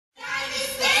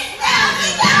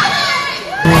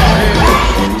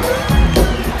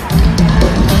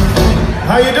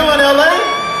How you doing, LA?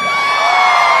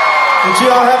 Did you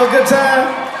all have a good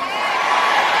time?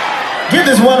 Give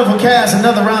this wonderful cast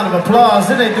another round of applause.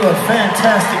 Didn't they do a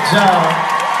fantastic job?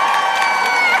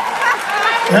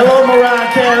 Hello,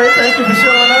 Mariah Carey. Thank you for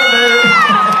showing up, baby.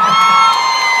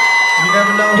 You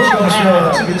never know who's going to show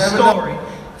up. To the story.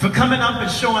 For coming up and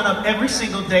showing up every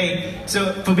single day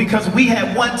because we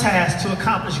had one task to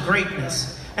accomplish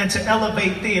greatness and to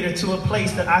elevate theater to a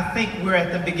place that I think we're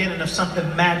at the beginning of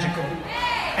something magical.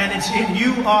 And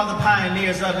you are the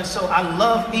pioneers of it, so I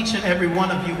love each and every one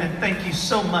of you, and thank you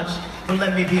so much for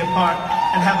letting me be a part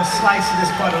and have a slice of this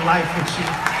part of life with you.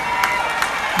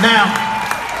 Now,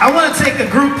 I want to take a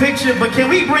group picture, but can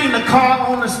we bring the car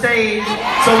on the stage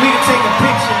so we can take a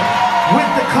picture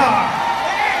with the car?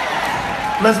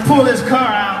 Let's pull this car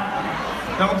out.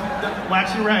 Don't watch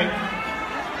it right.